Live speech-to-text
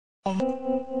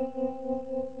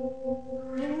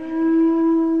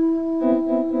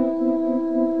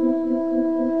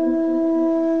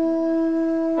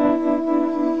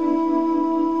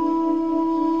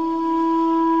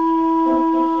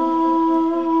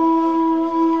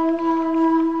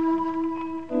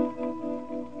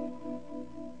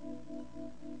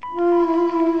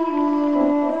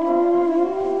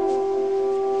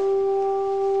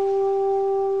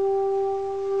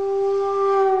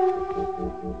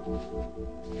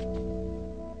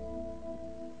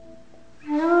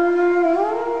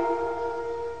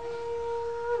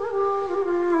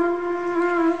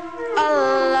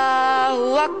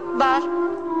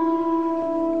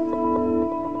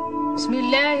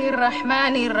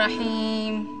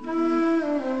Bismillahirrahmanirrahim.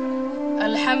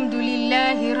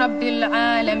 Alhamdulillahi Rabbil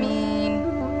Alamin.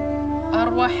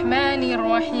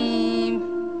 Ar-Rahmanir-Rahim.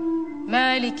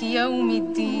 Maliki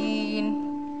Yawmiddin.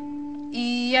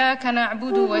 Iyyaka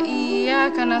na'budu wa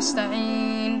iyyaka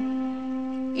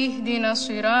nasta'in. Ihdina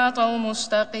siratal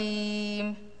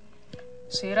mustaqim.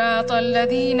 Siratal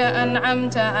ladzina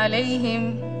an'amta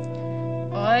 'alaihim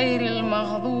غير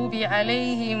المغضوب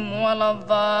عليهم ولا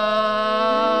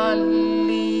الضالين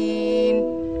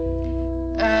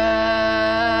آمين.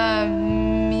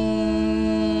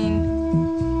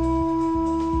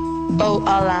 O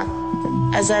Allah,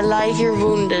 as I lie here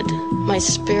wounded, my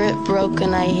spirit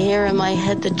broken, I hear in my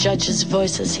head the judge's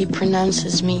voice as he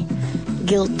pronounces me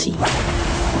guilty.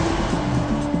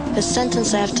 The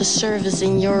sentence I have to serve is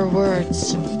in your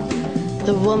words.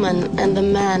 The woman and the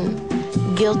man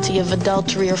guilty of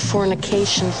adultery or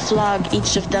fornication, flog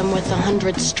each of them with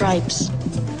 100 stripes.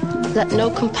 Let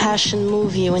no compassion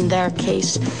move you in their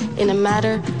case, in a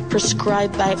matter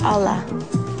prescribed by Allah.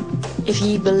 If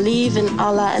ye believe in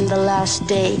Allah and the last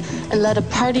day, and let a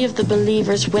party of the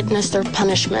believers witness their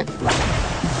punishment.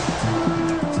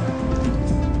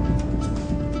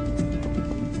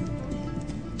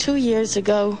 Two years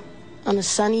ago, on a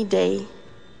sunny day,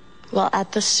 while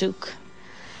at the souk,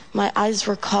 my eyes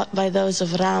were caught by those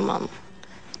of Rahman,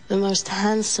 the most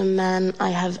handsome man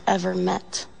I have ever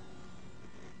met.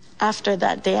 After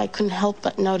that day, I couldn't help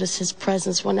but notice his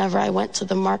presence whenever I went to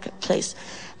the marketplace,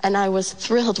 and I was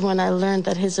thrilled when I learned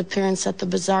that his appearance at the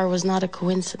bazaar was not a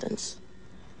coincidence.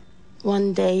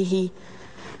 One day, he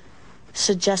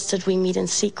suggested we meet in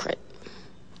secret,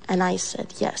 and I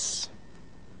said yes.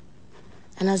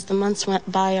 And as the months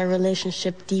went by, our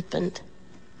relationship deepened.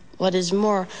 What is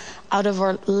more, out of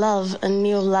our love, a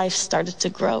new life started to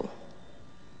grow.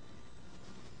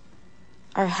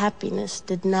 Our happiness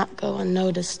did not go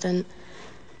unnoticed, and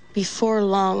before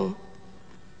long,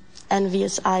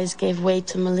 envious eyes gave way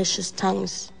to malicious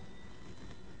tongues.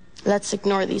 Let's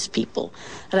ignore these people,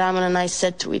 Rahman and I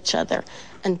said to each other,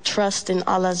 and trust in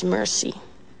Allah's mercy.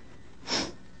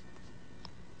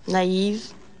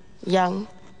 Naive, young,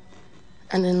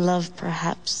 and in love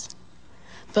perhaps.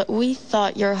 But we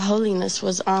thought your holiness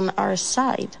was on our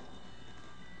side.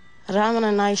 Rahman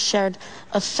and I shared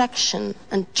affection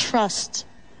and trust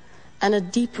and a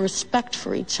deep respect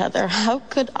for each other. How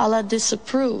could Allah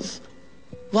disapprove?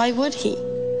 Why would he?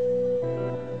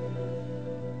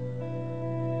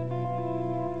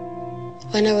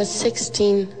 When I was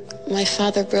 16, my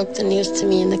father broke the news to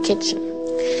me in the kitchen.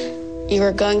 You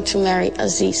are going to marry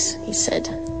Aziz, he said.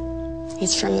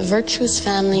 He's from a virtuous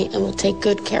family and will take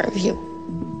good care of you.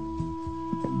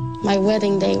 My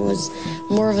wedding day was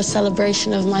more of a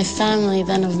celebration of my family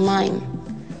than of mine.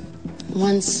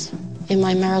 Once in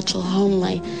my marital home,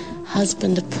 my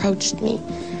husband approached me.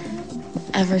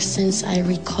 Ever since, I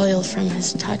recoil from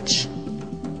his touch.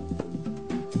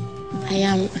 I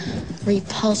am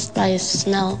repulsed by his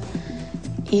smell,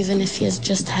 even if he has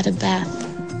just had a bath.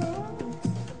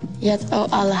 Yet, O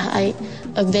Allah, I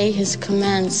obey his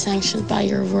command sanctioned by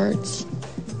your words.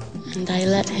 And I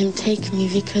let him take me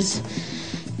because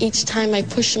each time I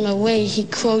push him away, he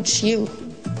quotes you.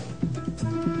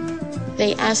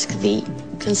 They ask thee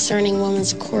concerning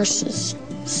women's courses.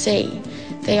 Say,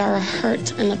 they are a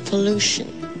hurt and a pollution.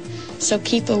 So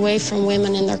keep away from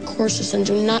women in their courses and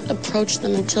do not approach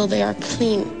them until they are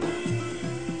clean.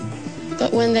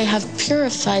 But when they have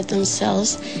purified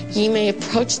themselves, ye may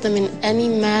approach them in any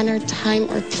manner, time,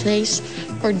 or place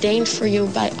ordained for you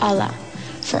by Allah.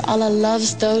 For Allah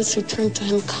loves those who turn to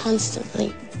him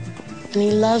constantly. And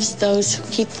he loves those who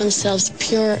keep themselves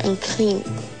pure and clean.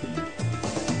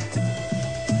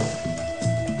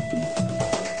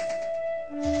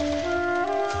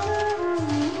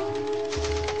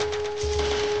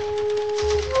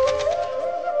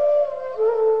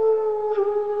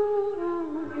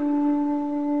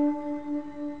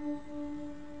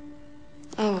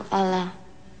 O Allah,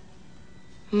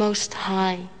 Most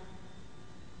High,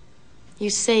 You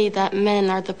say that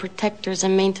men are the protectors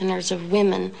and maintainers of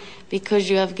women because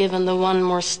you have given the one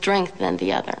more strength than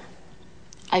the other.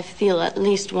 I feel at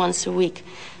least once a week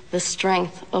the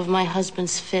strength of my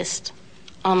husband's fist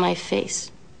on my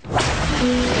face.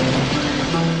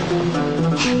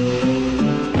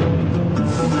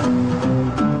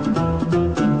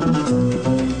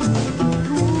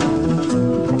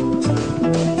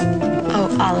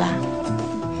 Oh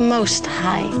Allah, Most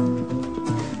High,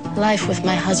 life with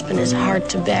my husband is hard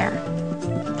to bear,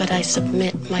 but I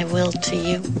submit my will to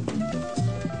you.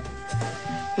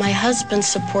 My husband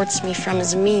supports me from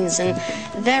his means, and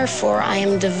therefore I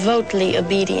am devotedly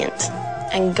obedient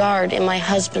and guard in my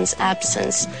husband's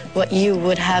absence what you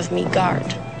would have me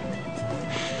guard.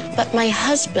 But my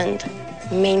husband,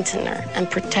 maintainer and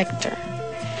protector,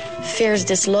 fears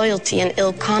disloyalty and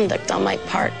ill conduct on my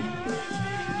part.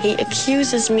 He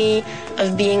accuses me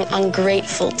of being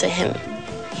ungrateful to him.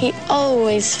 He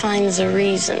always finds a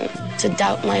reason to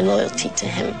doubt my loyalty to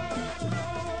him.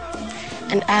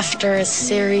 And after a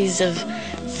series of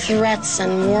threats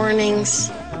and warnings,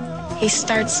 he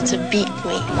starts to beat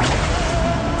me.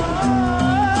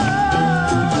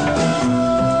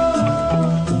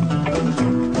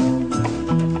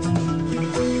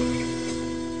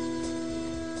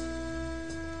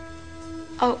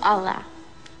 Oh Allah,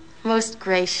 most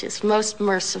gracious, most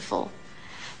merciful,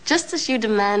 just as you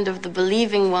demand of the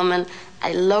believing woman,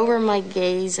 I lower my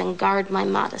gaze and guard my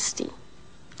modesty.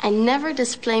 I never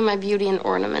display my beauty and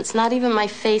ornaments, not even my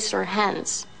face or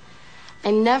hands.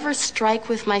 I never strike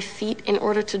with my feet in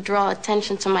order to draw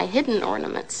attention to my hidden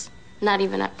ornaments, not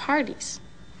even at parties.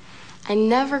 I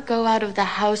never go out of the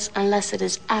house unless it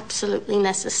is absolutely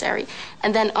necessary,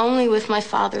 and then only with my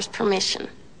father's permission.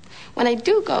 When I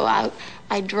do go out,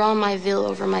 I draw my veil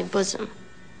over my bosom,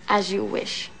 as you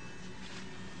wish.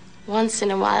 Once in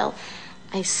a while,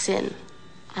 I sin.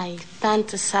 I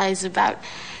fantasize about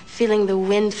feeling the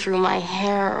wind through my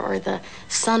hair or the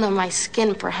sun on my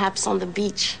skin, perhaps on the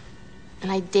beach.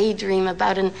 And I daydream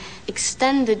about an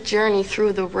extended journey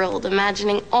through the world,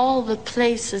 imagining all the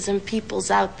places and peoples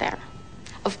out there.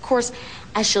 Of course,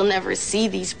 I shall never see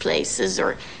these places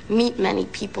or meet many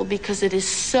people because it is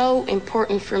so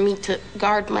important for me to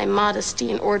guard my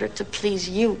modesty in order to please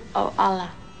you, O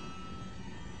Allah.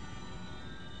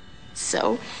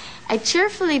 So, I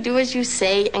cheerfully do as you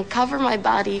say and cover my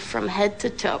body from head to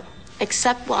toe,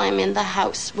 except while I'm in the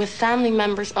house with family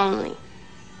members only.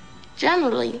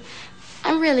 Generally,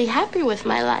 I'm really happy with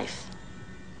my life.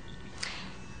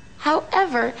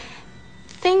 However,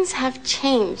 things have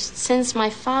changed since my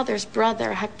father's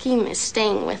brother Hakim is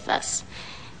staying with us.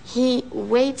 He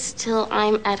waits till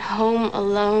I'm at home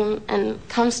alone and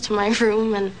comes to my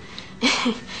room and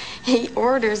he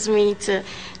orders me to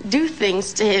do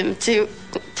things to him, to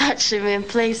touch him in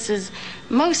places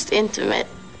most intimate.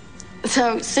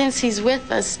 So since he's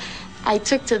with us, I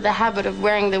took to the habit of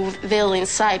wearing the veil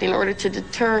inside in order to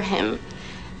deter him.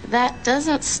 That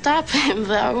doesn't stop him,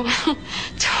 though.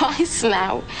 Twice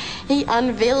now, he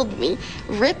unveiled me,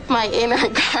 ripped my inner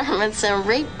garments, and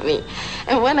raped me.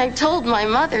 And when I told my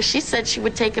mother, she said she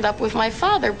would take it up with my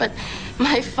father, but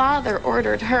my father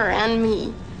ordered her and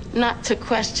me not to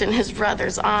question his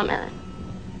brother's honor.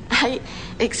 I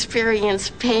experience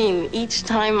pain each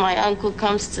time my uncle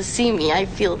comes to see me. I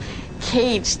feel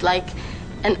caged like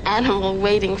an animal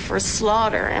waiting for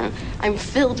slaughter, and I'm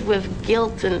filled with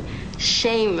guilt and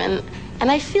shame, and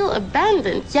I feel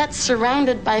abandoned, yet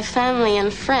surrounded by family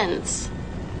and friends.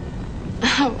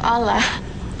 Oh, Allah.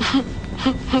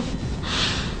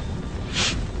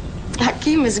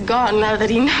 Hakim is gone now that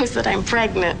he knows that I'm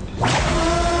pregnant.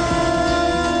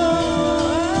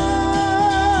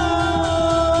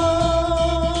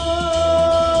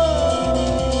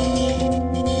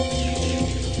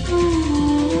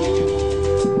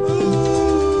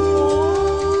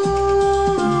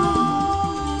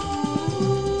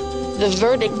 The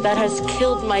verdict that has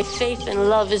killed my faith and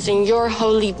love is in your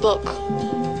holy book.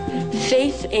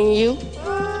 Faith in you,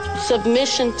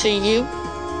 submission to you,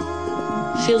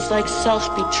 feels like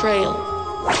self-betrayal.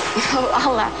 Oh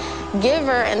Allah,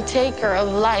 giver and taker of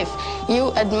life,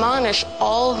 you admonish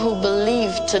all who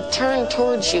believe to turn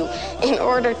towards you in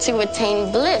order to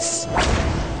attain bliss.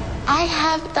 I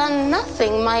have done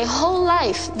nothing my whole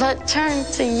life but turn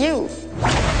to you.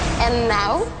 And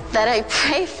now that I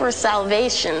pray for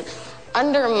salvation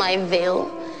under my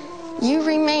veil, you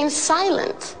remain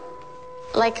silent,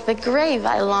 like the grave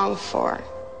I long for.